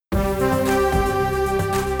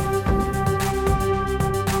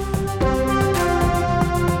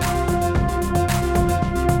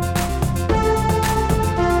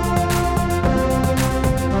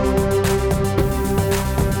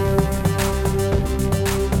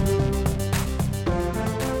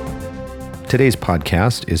Today's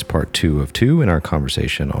podcast is part 2 of 2 in our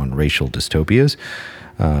conversation on racial dystopias.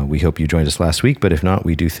 We hope you joined us last week, but if not,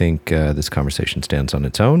 we do think this conversation stands on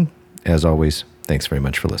its own. As always, thanks very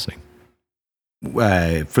much for listening.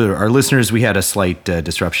 For our listeners, we had a slight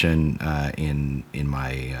disruption in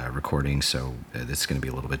my recording, so this is going to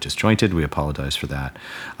be a little bit disjointed. We apologize for that.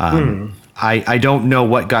 I don't know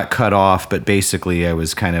what got cut off, but basically I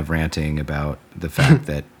was kind of ranting about the fact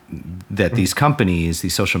that these companies,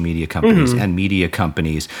 these social media companies and media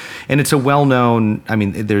companies, and it's a well-known, I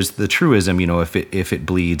mean, there's the truism, you know, if it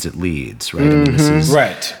bleeds, it leads, right? I mean, this is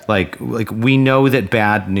right. Like we know that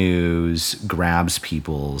bad news grabs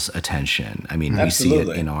people's attention. I mean, Absolutely. We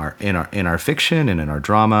see it in our fiction and in our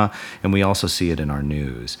drama, and we also see it in our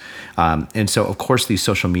news. And so, of course, these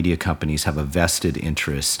social media companies have a vested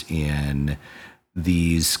interest in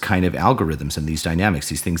these kind of algorithms and these dynamics,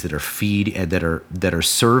 these things that are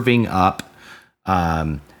serving up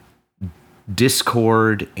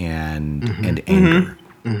discord and anger.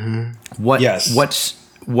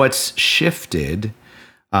 What's shifted,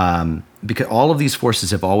 because all of these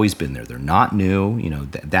forces have always been there. They're not new. You know,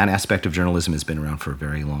 that aspect of journalism has been around for a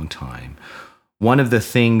very long time. One of the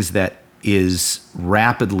things that is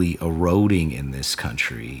rapidly eroding in this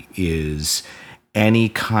country is any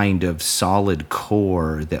kind of solid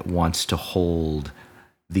core that wants to hold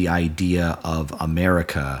the idea of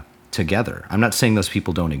America together. I'm not saying those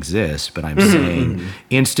people don't exist, but I'm saying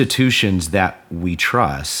institutions that we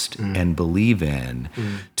trust and believe in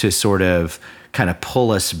to sort of kind of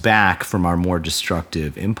pull us back from our more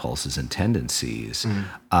destructive impulses and tendencies.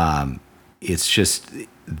 It's just,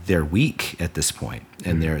 they're weak at this point,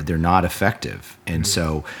 and they're not effective. And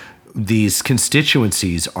so these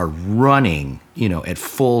constituencies are running, you know, at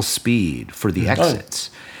full speed for the exits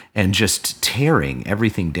and just tearing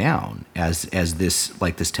everything down as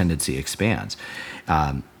this tendency expands.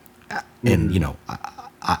 And, you know,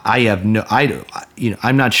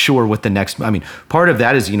 I'm not sure what the next, I mean, part of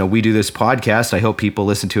that is, you know, we do this podcast. I hope people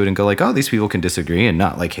listen to it and go like, oh, these people can disagree and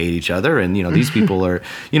not like hate each other. And, you know, these people are,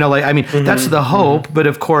 you know, like, I mean, that's the hope, but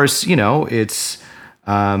of course, you know, it's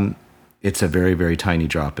a very, very tiny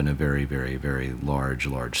drop in a very, very, very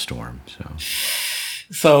large storm.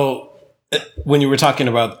 So when you were talking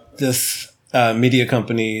about this, media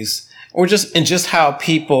companies, or just how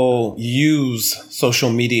people use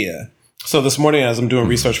social media. So this morning, as I'm doing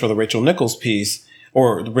research for the Rachel Nichols piece,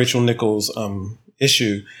 or the Rachel Nichols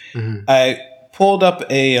issue, I pulled up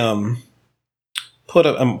I'm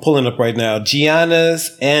pulling up right now,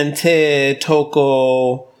 Giannis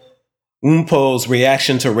Antetokounmpo's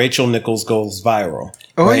reaction to Rachel Nichols goes viral.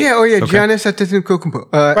 Okay. Giannis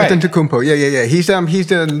Antetokounmpo. Yeah. He's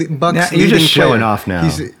the Bucks. You're just showing off now.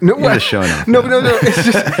 You're just showing off. No. It's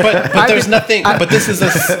just. But there's nothing. But this is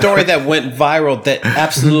a story that went viral that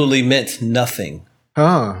absolutely meant nothing.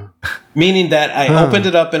 Oh. Meaning that I opened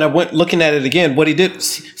it up and I went looking at it again. What he did.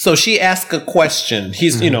 So she asked a question.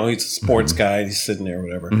 He's he's a sports guy. He's sitting there or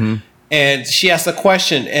whatever. And she asked a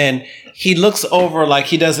question, and he looks over like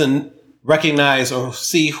he doesn't recognize or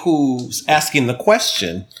see who's asking the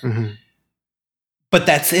question, but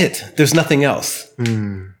that's it. There's nothing else.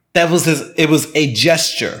 That was it was a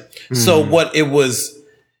gesture. So what it was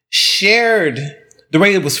shared, the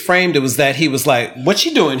way it was framed, it was that he was like, "What's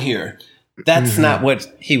she doing here?" That's not what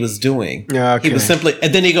he was doing. Okay. He was simply,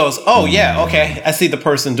 and then he goes, "Oh yeah, okay, I see the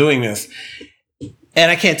person doing this."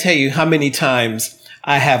 And I can't tell you how many times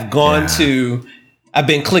I have gone to, I've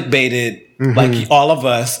been clickbaited. Like all of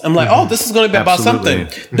us, I'm like, oh, this is going to be about something.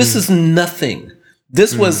 This is nothing.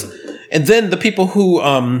 This was, and then the people who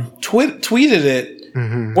tweeted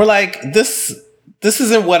it were like, this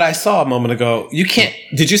isn't what I saw a moment ago. You can't.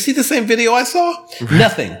 Did you see the same video I saw?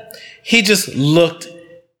 Nothing. He just looked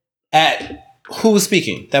at who was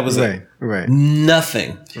speaking. That was it. Right.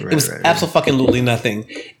 Nothing. It was absolutely nothing,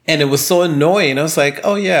 and it was so annoying. I was like,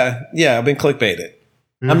 oh yeah, I've been clickbaited.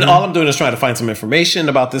 All I'm doing is trying to find some information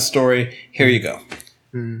about this story. Here you go.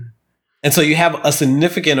 And so you have a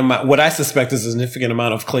significant amount, what I suspect is a significant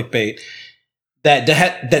amount of clickbait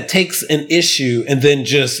that takes an issue and then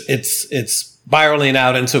just it's spiraling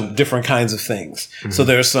out into different kinds of things. So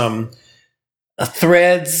there's some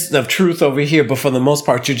threads of truth over here, but for the most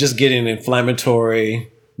part, you're just getting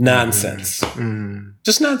inflammatory nonsense.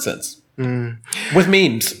 Just nonsense with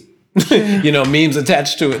memes. You know, memes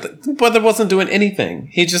attached to it, but it wasn't doing anything.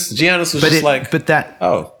 Giannis was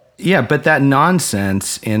but that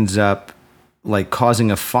nonsense ends up like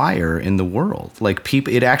causing a fire in the world. Like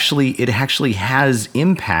people, it actually has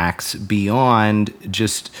impacts beyond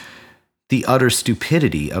just the utter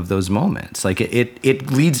stupidity of those moments. Like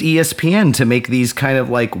it leads ESPN to make these kind of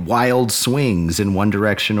like wild swings in one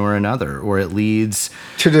direction or another, or it leads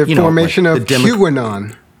to the formation of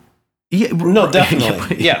QAnon. Yeah, no,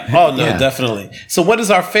 definitely. Yeah. Oh no, definitely. So what is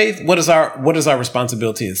our faith? What is our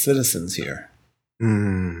responsibility as citizens here?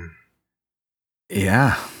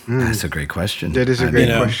 Yeah. That's a great question. That is a great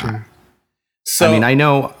question. So I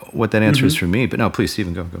know what that answer is for me, but no, please,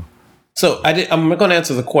 Stephen, go. So I'm going to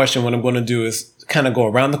answer the question. What I'm going to do is kind of go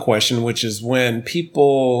around the question, which is when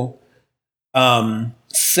people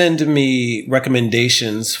send me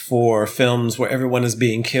recommendations for films where everyone is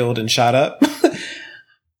being killed and shot up,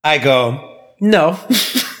 I go, no,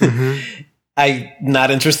 I'm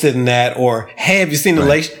not interested in that. Or, hey, have you seen the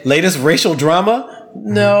latest racial drama?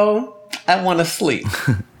 No, I want to sleep.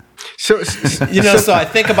 So I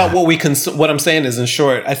think about what we consume. What I'm saying is, in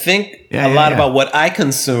short, I think a lot about what I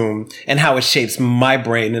consume and how it shapes my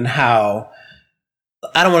brain, and how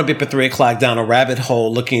I don't want to be up at 3 o'clock down a rabbit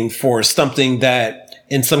hole looking for something that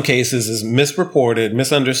in some cases is misreported,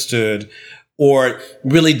 misunderstood, or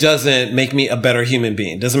really doesn't make me a better human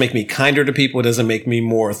being. Doesn't make me kinder to people. Doesn't make me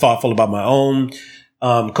more thoughtful about my own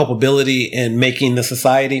culpability in making the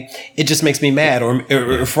society. It just makes me mad,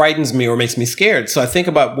 or frightens me, or makes me scared. So I think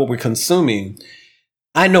about what we're consuming.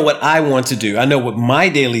 I know what I want to do. I know what my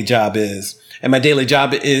daily job is. And my daily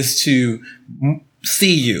job is to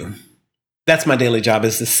see you. That's my daily job,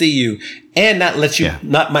 is to see you and not let you,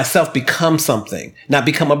 not myself, become something, not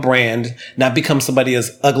become a brand, not become somebody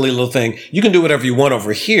as ugly little thing. You can do whatever you want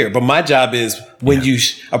over here. But my job is when you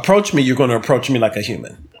approach me, you're going to approach me like a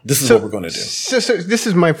human. This is what we're going to do. So this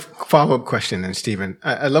is my follow-up question then, Stephen.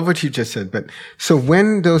 I love what you just said, but so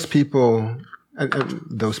when those people, I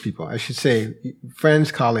should say,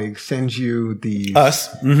 friends, colleagues, send you these... Us.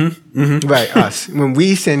 Right, us. When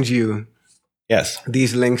we send you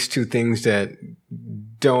these links to things that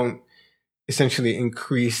don't essentially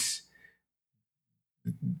increase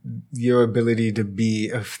your ability to be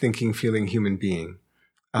a thinking, feeling human being,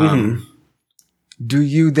 do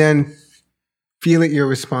you then feel it your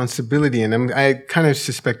responsibility? And I kind of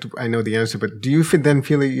suspect I know the answer, but do you then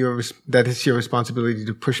feel it that it's your responsibility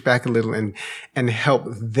to push back a little and help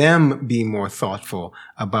them be more thoughtful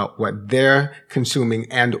about what they're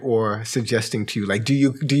consuming and or suggesting to you? Like,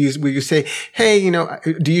 will you say, hey,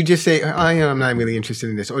 do you just say, I'm not really interested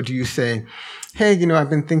in this? Or do you say, hey, I've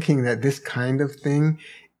been thinking that this kind of thing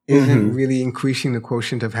isn't really increasing the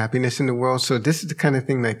quotient of happiness in the world. So this is the kind of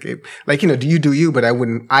thing do you, but I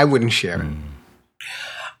wouldn't share it.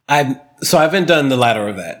 I haven't done the latter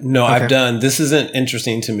of that. No, okay. I've done, this isn't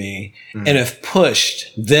interesting to me. And if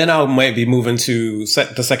pushed, then I might be moving to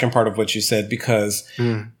the second part of what you said, because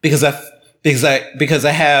I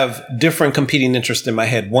have different competing interests in my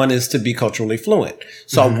head. One is to be culturally fluent.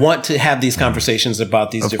 So I want to have these conversations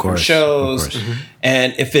about these different shows.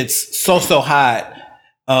 And if it's so hot,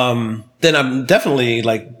 then I'm definitely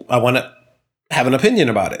I want to have an opinion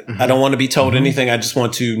about it. I don't want to be told anything. I just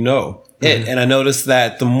want to know it. And I noticed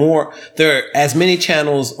that the more there are as many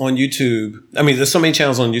channels on YouTube. I mean, there's so many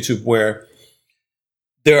channels on YouTube where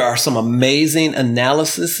there are some amazing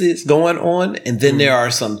analyses going on, and then there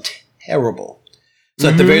are some terrible. So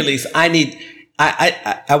at the very least, I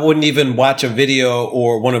wouldn't even watch a video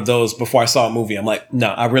or one of those before I saw a movie. I'm like, no,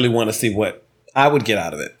 I really want to see what I would get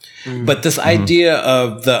out of it. But this idea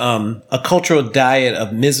of the a cultural diet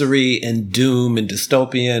of misery and doom and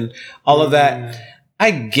dystopian, all of that,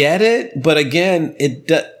 I get it. But again,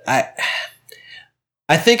 I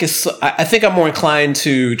think I'm more inclined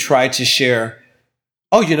to try to share.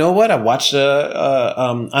 Oh, you know what? I watched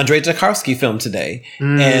a Andrei Tarkovsky film today,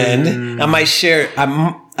 and I might share.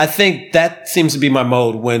 I think that seems to be my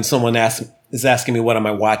mode when someone is asking me what am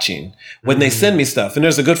I watching when they send me stuff. And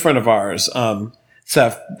there's a good friend of ours,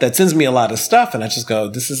 Seth, that sends me a lot of stuff, and I just go,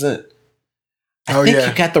 "This isn't." I think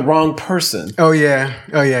you got the wrong person.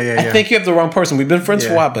 I think you have the wrong person. We've been friends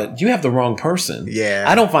for a while, but you have the wrong person. Yeah,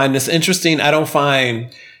 I don't find this interesting. I don't find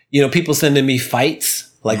people sending me fights.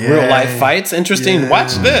 Real life fights. Interesting.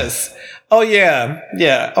 Watch this. Oh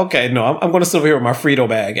yeah. Okay. No, I'm going to sit over here with my Frito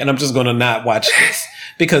bag, and I'm just going to not watch this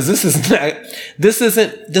because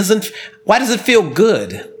why does it feel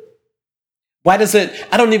good? Why does it,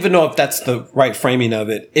 I don't even know if that's the right framing of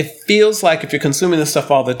it. It feels like if you're consuming this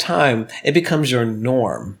stuff all the time, it becomes your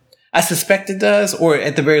norm. I suspect it does, or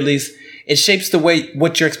at the very least, it shapes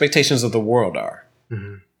what your expectations of the world are.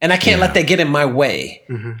 And I can't let that get in my way.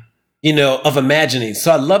 Of imagining.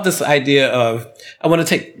 So I love this idea of, I want to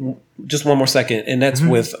take just one more second, and that's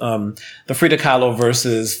with the Frida Kahlo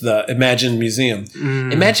versus the Imagine Museum.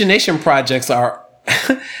 Imagination projects are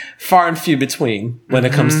far and few between when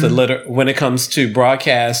it comes to when it comes to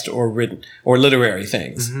broadcast or written or literary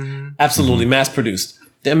things. Absolutely mass produced.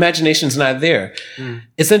 The imagination's not there.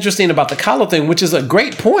 It's interesting about the collar thing, which is a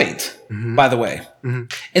great point, by the way.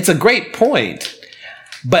 It's a great point,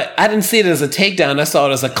 but I didn't see it as a takedown. I saw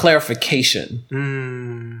it as a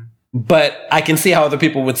clarification. But I can see how other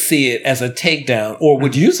people would see it as a takedown or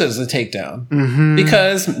would use it as a takedown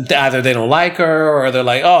because either they don't like her or they're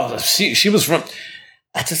like, oh, she was from.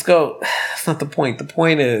 I just go, that's not the point. The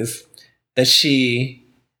point is that she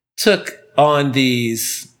took on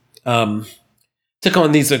these.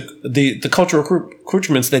 The cultural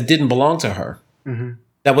accoutrements that didn't belong to her.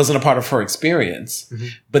 That wasn't a part of her experience.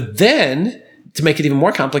 But then, to make it even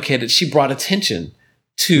more complicated, she brought attention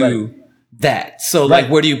to that. So,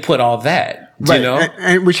 like, where do you put all that? Do you know?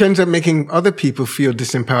 And which ends up making other people feel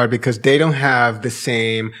disempowered because they don't have the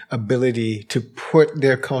same ability to put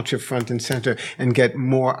their culture front and center and get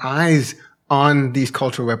more eyes on these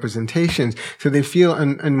cultural representations. So they feel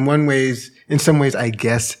in some ways, I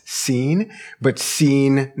guess, seen, but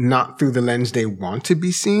seen not through the lens they want to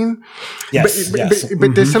be seen. Yes.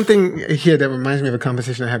 But there's something here that reminds me of a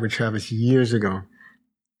conversation I had with Travis years ago.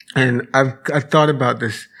 And I've thought about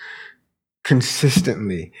this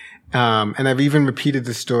consistently. And I've even repeated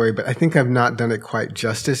the story, but I think I've not done it quite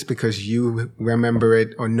justice because you remember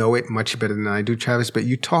it or know it much better than I do, Travis. But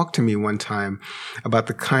you talked to me one time about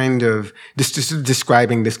the kind of, just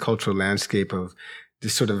describing this cultural landscape of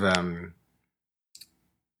this sort of,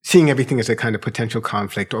 seeing everything as a kind of potential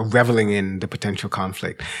conflict or reveling in the potential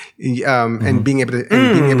conflict, and being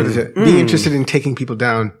being interested in taking people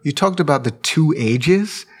down. You talked about the two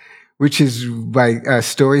ages, which is by a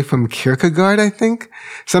story from Kierkegaard, I think.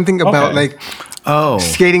 Something about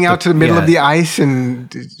skating out to the middle of the ice and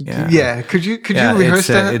Could you rehearse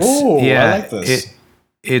that? I like this.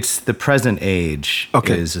 It's The Present Age.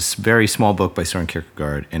 Okay. Is a very small book by Søren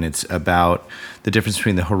Kierkegaard, and it's about the difference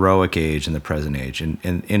between the heroic age and the present age. And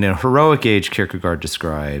in a heroic age, Kierkegaard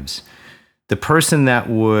describes the person that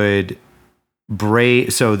would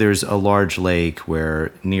brave. So there's a large lake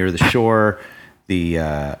where near the shore,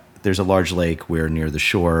 there's a large lake where near the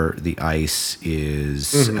shore the ice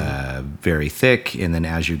is very thick, and then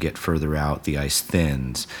as you get further out, the ice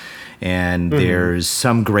thins. And there's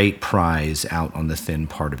some great prize out on the thin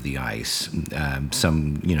part of the ice,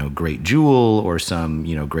 some great jewel or some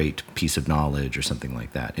great piece of knowledge or something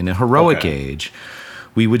like that. In a heroic age,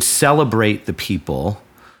 we would celebrate the people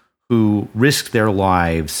who risked their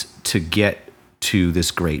lives to get to this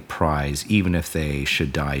great prize, even if they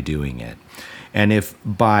should die doing it. And if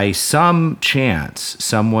by some chance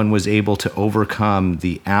someone was able to overcome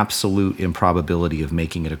the absolute improbability of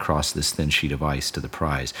making it across this thin sheet of ice to the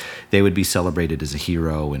prize, they would be celebrated as a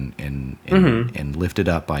hero and lifted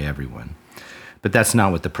up by everyone. But that's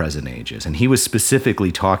not what the present age is. And he was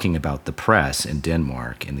specifically talking about the press in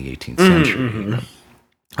Denmark in the 18th century.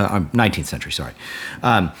 19th century, sorry.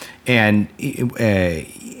 And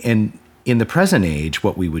in the present age,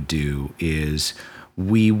 what we would do is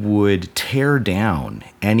we would tear down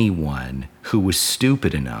anyone who was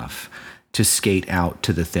stupid enough to skate out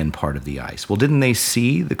to the thin part of the ice. Well, didn't they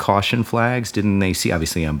see the caution flags? Didn't they see?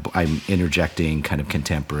 Obviously, I'm interjecting kind of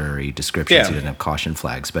contemporary descriptions. He didn't have caution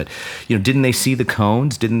flags, but didn't they see the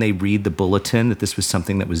cones? Didn't they read the bulletin that this was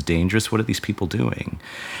something that was dangerous? What are these people doing?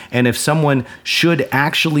 And if someone should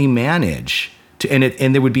actually manage to,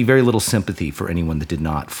 and there would be very little sympathy for anyone that did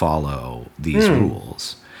not follow these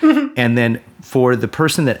rules. And then for the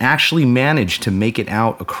person that actually managed to make it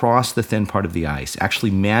out across the thin part of the ice, actually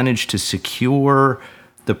managed to secure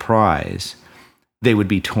the prize, they would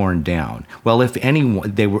be torn down. Well, if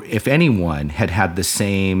anyone had the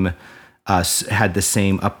same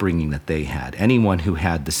upbringing that they had, anyone who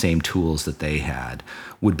had the same tools that they had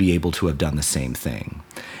would be able to have done the same thing,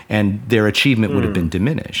 and their achievement would have been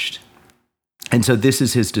diminished. And so this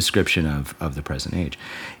is his description of the present age.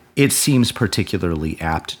 It seems particularly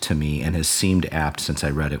apt to me, and has seemed apt since I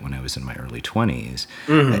read it when I was in my early 20s.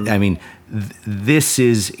 I mean, this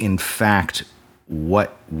is, in fact,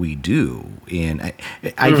 what we do.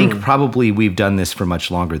 I think probably we've done this for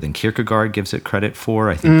much longer than Kierkegaard gives it credit for.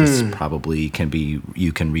 I think this probably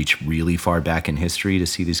you can reach really far back in history to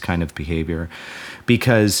see this kind of behavior.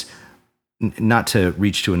 Because, not to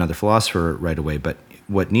reach to another philosopher right away, but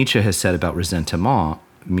what Nietzsche has said about ressentiment,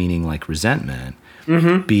 meaning like resentment,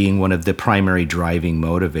 being one of the primary driving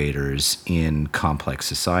motivators in complex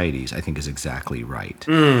societies, I think is exactly right.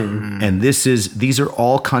 And these are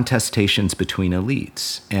all contestations between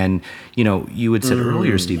elites. And, you had said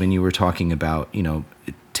earlier, Stephen, you were talking about,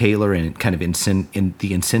 Taylor and kind of in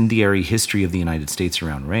the incendiary history of the United States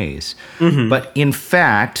around race. But in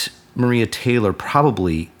fact, Maria Taylor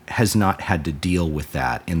probably has not had to deal with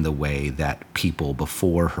that in the way that people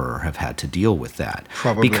before her have had to deal with that.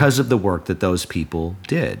 Probably. Because of the work that those people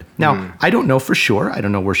did. Now, I don't know for sure. I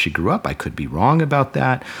don't know where she grew up. I could be wrong about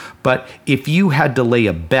that. But if you had to lay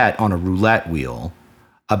a bet on a roulette wheel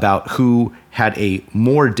about who had a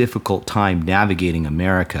more difficult time navigating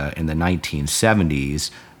America in the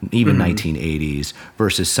 1970s, even 1980s,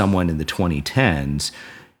 versus someone in the 2010s,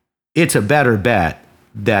 it's a better bet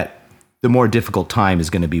that the more difficult time is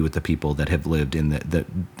going to be with the people that have lived in the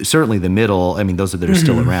certainly the middle. I mean, those that are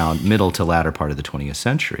still around, middle to latter part of the 20th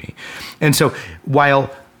century. And so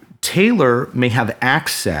while Taylor may have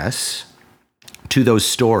access to those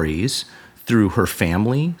stories through her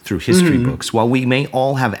family, through history books, while we may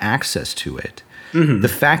all have access to it, the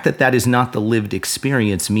fact that that is not the lived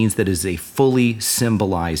experience means that it is a fully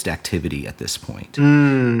symbolized activity at this point,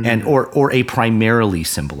 and or a primarily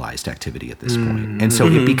symbolized activity at this point. And so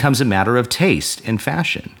it becomes a matter of taste and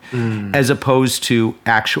fashion, as opposed to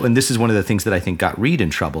actual. And this is one of the things that I think got Reed in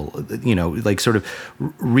trouble. You know, like sort of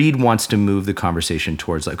Reed wants to move the conversation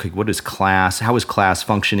towards like, okay, what is class? How is class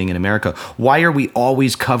functioning in America? Why are we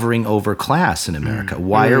always covering over class in America?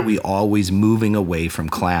 Why are we always moving away from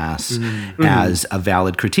class as a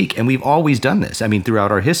valid critique? And we've always done this. I mean,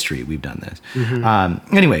 throughout our history, we've done this.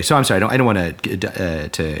 Anyway, so I'm sorry. I don't want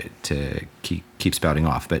to keep spouting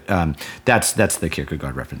off, but that's the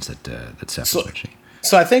Kierkegaard reference that Seth was mentioning.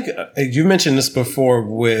 So I think you mentioned this before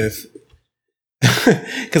with,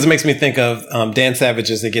 because it makes me think of Dan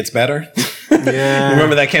Savage's "It Gets Better." Yeah.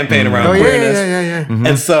 Remember that campaign around queerness? Yeah.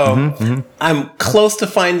 And so I'm close to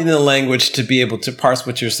finding the language to be able to parse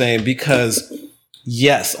what you're saying, because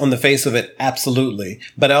yes, on the face of it, absolutely.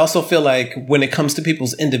 But I also feel like when it comes to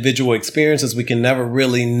people's individual experiences, we can never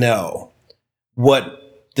really know what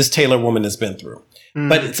this Taylor woman has been through.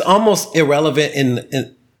 But it's almost irrelevant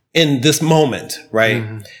in this moment,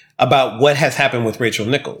 right? About what has happened with Rachel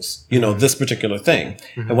Nichols, you know, this particular thing.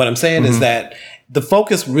 And what I'm saying is that the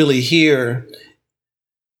focus really here,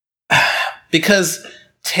 because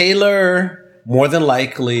Taylor more than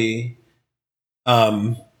likely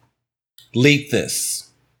leaked this,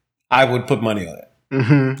 I would put money on it.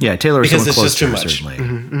 Yeah, Taylor is because someone it's close just too to her, much.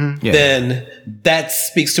 certainly. Then that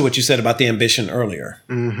speaks to what you said about the ambition earlier.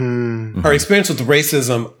 Her experience with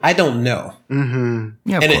racism, I don't know.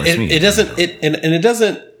 Yeah, of And course. it doesn't. It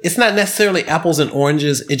doesn't. It's not necessarily apples and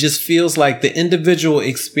oranges. It just feels like the individual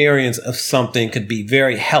experience of something could be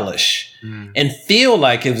very hellish and feel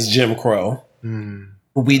like it was Jim Crow.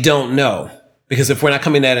 But we don't know, because if we're not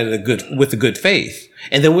coming at it with a good faith,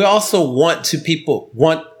 and then we also want.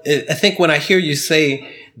 I think when I hear you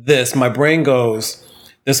say this, my brain goes,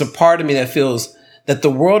 there's a part of me that feels that the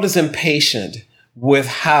world is impatient with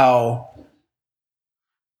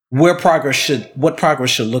what progress should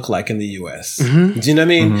look like in the US. Do you know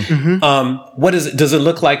what I mean? What is it? Does it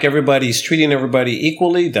look like everybody's treating everybody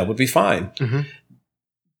equally? That would be fine.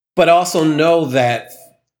 But also know that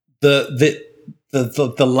the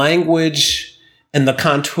language and the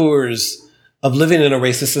contours of living in a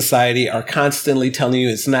racist society are constantly telling you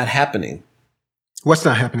it's not happening. What's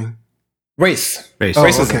not happening?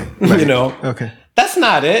 Racism. Okay. Right. You know, okay. That's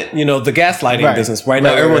not it. You know, the gaslighting business right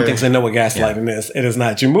now. Everyone thinks they know what gaslighting is. It is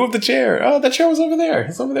not. You move the chair. Oh, the chair was over there.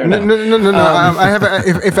 It's over there now. No. I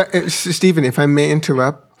have Stephen, if I may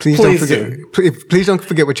interrupt, please don't forget. Please don't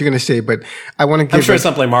forget what you're going to say. But I want to give. I'm sure it's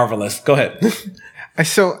something marvelous. Go ahead.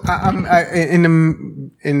 So in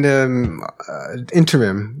the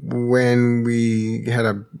interim, when we had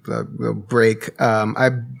a break, I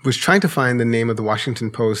was trying to find the name of the Washington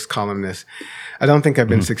Post columnist. I don't think I've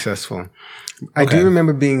been successful. I do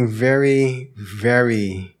remember being very,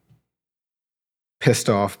 very pissed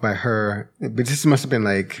off by her, but this must have been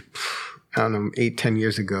like, I don't know, 8-10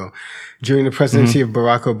 years ago. During the presidency of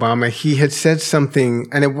Barack Obama, he had said something,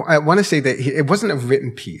 and I want to say that it wasn't a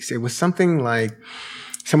written piece. It was something like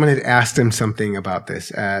someone had asked him something about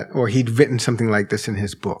this, or he'd written something like this in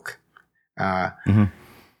his book.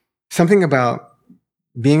 Something about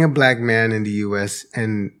being a black man in the U.S.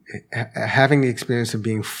 and having the experience of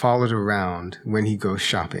being followed around when he goes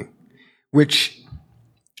shopping, which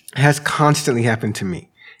has constantly happened to me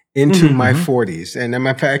into my 40s. And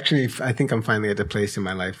I think I'm finally at the place in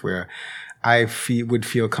my life where I would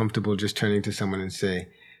feel comfortable just turning to someone and say,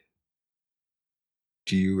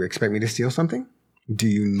 do you expect me to steal something? Do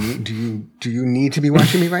you need to be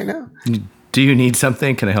watching me right now? Do you need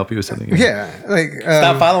something? Can I help you with something? Yeah. Like,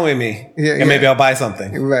 stop following me. And maybe I'll buy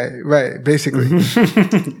something. Right. Basically.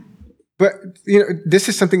 But this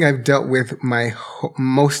is something I've dealt with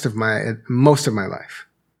most of my life,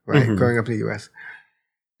 right? Mm-hmm. Growing up in the U.S.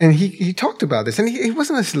 And he talked about this, and he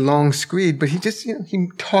wasn't a long screed, but he just he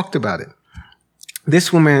talked about it.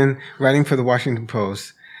 This woman writing for the Washington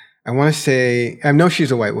Post, I want to say, I know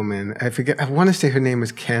she's a white woman. I forget. I want to say her name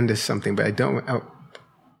was Candace something, but I don't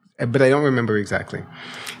remember exactly.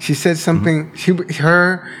 She said something.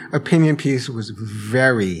 Her opinion piece was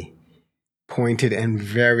very pointed and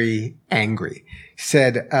very angry.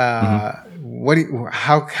 Said, how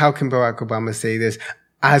can Barack Obama say this?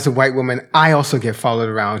 As a white woman, I also get followed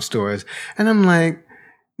around stores. And I'm like,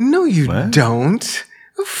 no, you don't.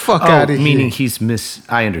 The fuck out of here. Meaning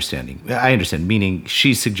I understand. Meaning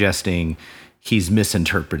she's suggesting he's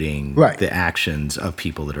misinterpreting the actions of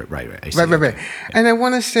people that are right. I see. Right. Yeah. And I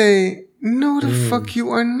want to say, no, the fuck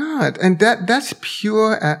you are not. And that's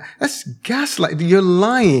pure, that's gaslight. You're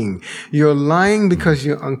lying. You're lying because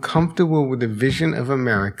you're uncomfortable with the vision of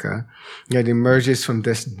America that emerges from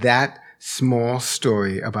that small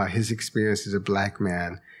story about his experience as a black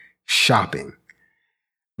man shopping.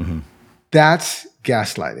 Mm-hmm. That's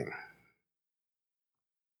gaslighting.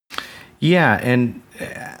 Yeah, and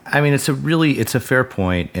I mean it's a fair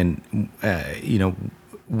point, and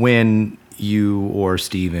when you or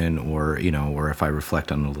Stephen or if I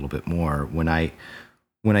reflect on it a little bit more, when I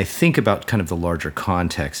think about kind of the larger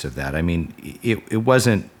context of that, I mean it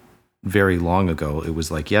wasn't very long ago, it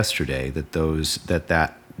was like yesterday that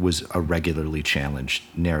that was a regularly challenged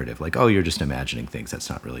narrative. Like, oh, you're just imagining things. That's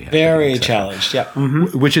not really happening. Very challenged. Yeah.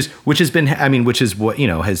 Mm-hmm. Which is what,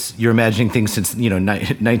 you're imagining things since,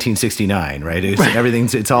 1969, right?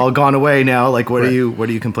 It's all gone away now. Like, what are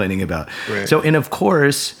you complaining about? Right. So, and of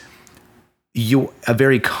course, a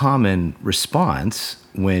very common response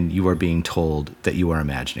when you are being told that you are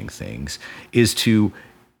imagining things is to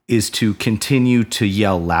continue to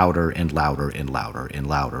yell louder and louder and louder and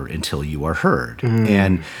louder until you are heard. Mm-hmm.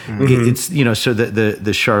 And it's, so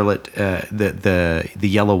the Charlotte, the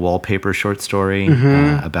yellow wallpaper short story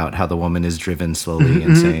about how the woman is driven slowly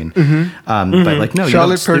insane. But like, no,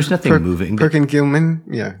 Charlotte there's nothing moving. Perkin Gilman.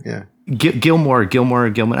 Yeah. Gilmore.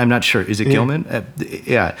 I'm not sure. Is it Gilman?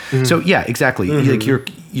 Yeah. Mm-hmm. So yeah, exactly. Like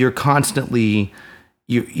you're constantly,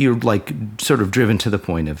 you're like sort of driven to the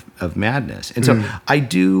point of madness. And so I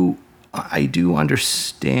do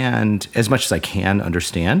understand as much as I can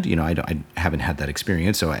understand, I haven't had that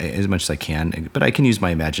experience. So as much as I can, but I can use my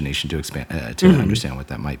imagination to expand, to understand what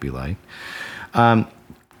that might be like.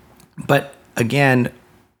 But again,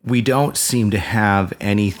 we don't seem to have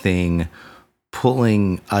anything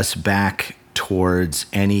pulling us back towards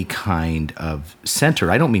any kind of center.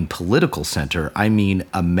 I don't mean political center. I mean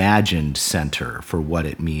imagined center for what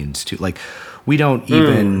it means to, like, we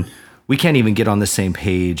can't even get on the same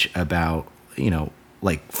page about,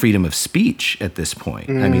 like freedom of speech at this point.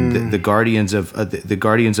 I mean, the guardians of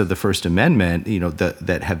the First Amendment,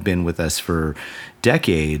 that have been with us for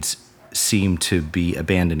decades seem to be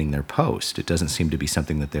abandoning their post. It doesn't seem to be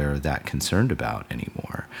something that they're that concerned about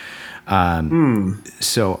anymore.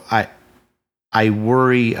 So I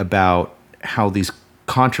worry about how these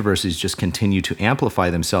controversies just continue to amplify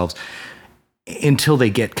themselves until they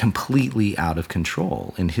get completely out of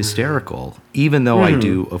control and hysterical, even though I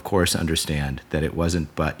do, of course, understand that it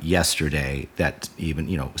wasn't but yesterday that even,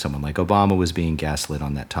 someone like Obama was being gaslit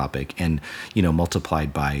on that topic and,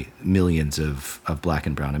 multiplied by millions of black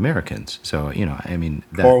and brown Americans. So, I mean...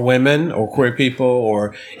 or women or queer people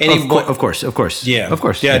or... Of course. Yeah. Of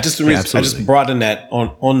course. Yeah, just the reason, I just broaden that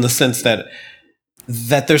on the sense that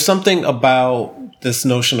there's something about this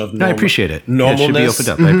notion of I appreciate it. Normalness. Yeah, it should be opened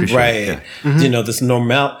up. I appreciate it. Yeah. This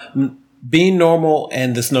being normal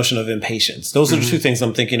and this notion of impatience. Those are the two things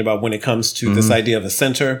I'm thinking about when it comes to this idea of a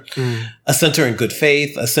center in good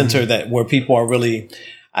faith, a center where people are really,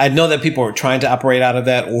 I know that people are trying to operate out of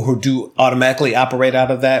that or who do automatically operate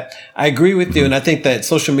out of that. I agree with you. And I think that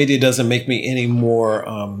social media doesn't make me any more,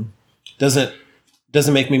 doesn't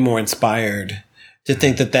make me more inspired to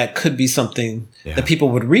think that could be something that people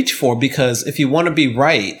would reach for, because if you want to be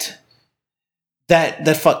right,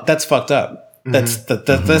 that's fucked up. That's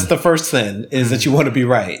the first thing is that you want to be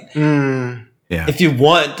right. Yeah. If you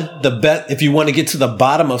want if you want to get to the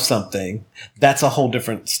bottom of something, that's a whole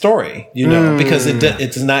different story, because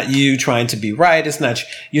it's not you trying to be right. It's not,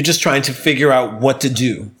 you're just trying to figure out what to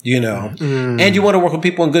do, and you want to work with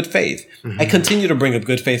people in good faith. I continue to bring up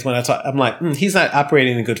good faith when I talk. I'm like, he's not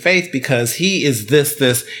operating in good faith because he is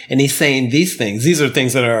this, and he's saying these things. These are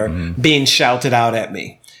things that are being shouted out at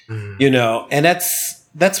me, and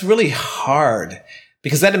that's really hard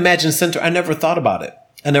because that imagined center, I never thought about it.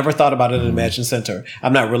 I never thought about an Imagine Center.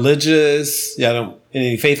 I'm not religious. Yeah, I don't in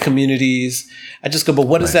any faith communities. I just go, but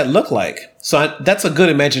what does that look like? So that's a good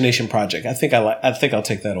imagination project. I think I'll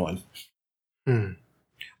take that on.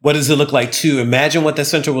 What does it look like to imagine what that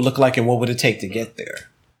center would look like, and what would it take to get there?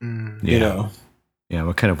 You know. Yeah,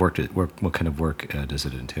 what kind of work does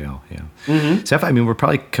it entail? Yeah, Steph. I mean, we're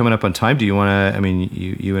probably coming up on time. Do you want to? I mean,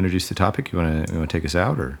 you introduced the topic. You want to take us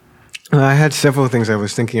out, or? I had several things I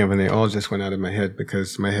was thinking of, and they all just went out of my head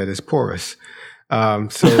because my head is porous. So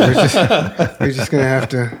we're just gonna have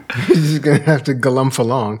to galumph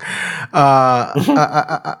along.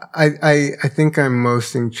 I think I'm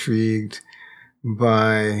most intrigued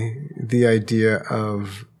by the idea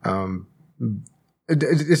of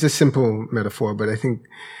it's a simple metaphor, but I think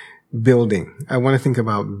building. I want to think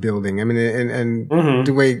about building. I mean, and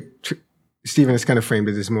the way Stephen has kind of framed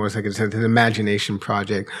it is more as like it's an imagination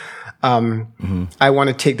project. I want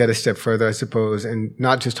to take that a step further, I suppose, and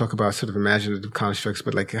not just talk about sort of imaginative constructs,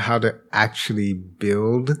 but like how to actually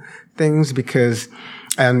build things. Because,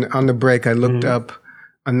 and on the break, I looked up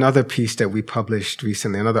another piece that we published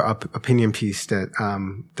recently, another opinion piece that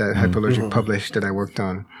Hyperlogic published that I worked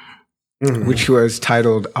on, which was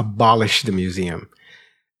titled "Abolish the Museum,"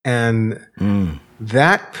 and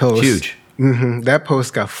that post, huge. That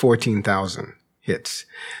post got 14,000 hits.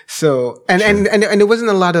 So, and there wasn't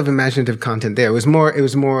a lot of imaginative content there. It was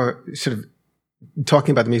more sort of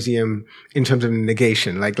talking about the museum in terms of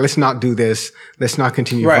negation. Like, let's not do this. Let's not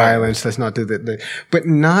continue violence. Let's not do that. But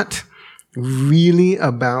not really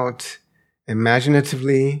about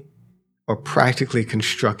imaginatively or practically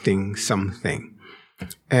constructing something.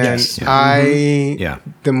 And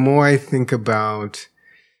the more I think about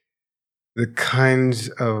the kinds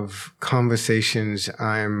of conversations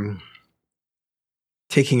I'm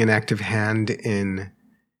taking an active hand in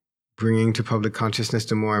bringing to public consciousness,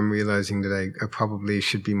 the more I'm realizing that I probably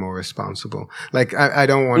should be more responsible. Like, I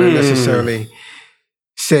don't want to necessarily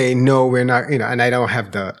say, no, we're not, and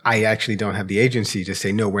I actually don't have the agency to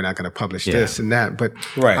say, no, we're not going to publish this and that. But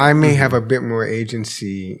I may have a bit more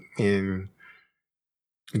agency in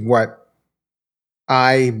what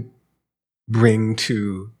I bring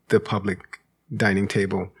to the public dining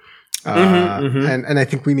table. And I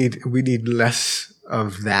think we need less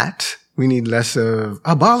of that. We need less of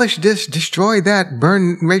abolish this, destroy that,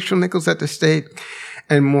 burn Rachel Nichols at the stake,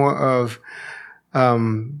 and more of,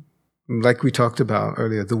 like we talked about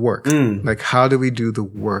earlier, the work. Like, how do we do the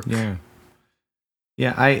work? Yeah.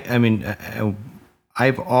 I mean,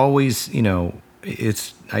 I've always, I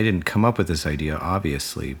didn't come up with this idea,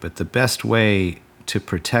 obviously, but the best way to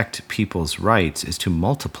protect people's rights is to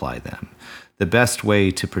multiply them. The best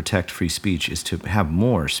way to protect free speech is to have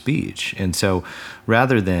more speech. And so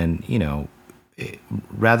rather than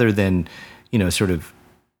sort of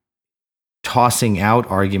tossing out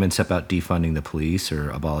arguments about defunding the police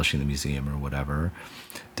or abolishing the museum or whatever,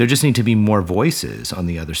 there just need to be more voices on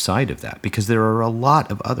the other side of that, because there are a lot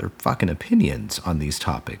of other fucking opinions on these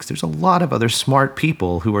topics. There's a lot of other smart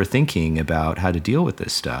people who are thinking about how to deal with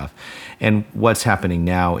this stuff. And what's happening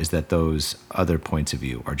now is that those other points of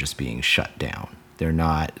view are just being shut down. They're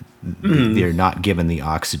not given the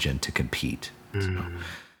oxygen to compete. So.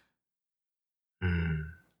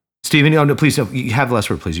 Stephen, no, please, no, you have the last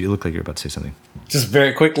word, please. You look like you're about to say something. Just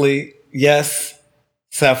very quickly, yes,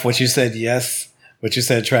 Seth, what you said, yes. What you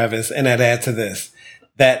said, Travis, and I'd add to this,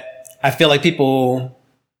 that I feel like people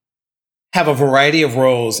have a variety of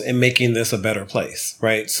roles in making this a better place,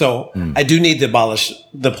 right? So I do need to abolish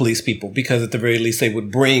the police people, because at the very least they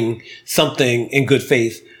would bring something in good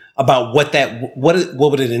faith about what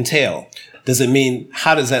would it entail? Does it mean,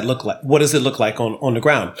 how does that look like? What does it look like on the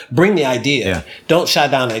ground? Bring the idea. Yeah. Don't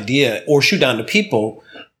shut down the idea or shoot down the people.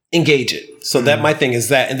 Engage it. So that my thing is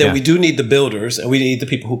that. And then we do need the builders, and we need the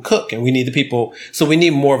people who cook, and we need the people. So we need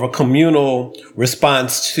more of a communal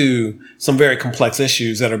response to some very complex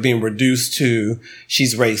issues that are being reduced to,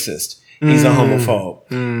 she's racist. He's a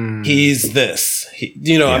homophobe. He's this.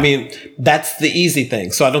 I mean, that's the easy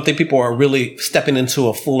thing. So I don't think people are really stepping into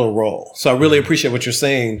a fuller role. So I really appreciate what you're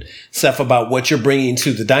saying, Seth, about what you're bringing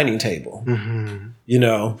to the dining table. And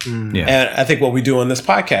I think what we do on this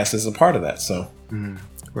podcast is a part of that. So.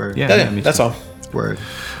 Word. That's all. Word.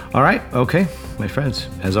 All right. Okay. My friends,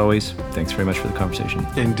 as always, thanks very much for the conversation.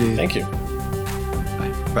 Indeed. Thank you.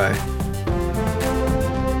 Bye. Bye.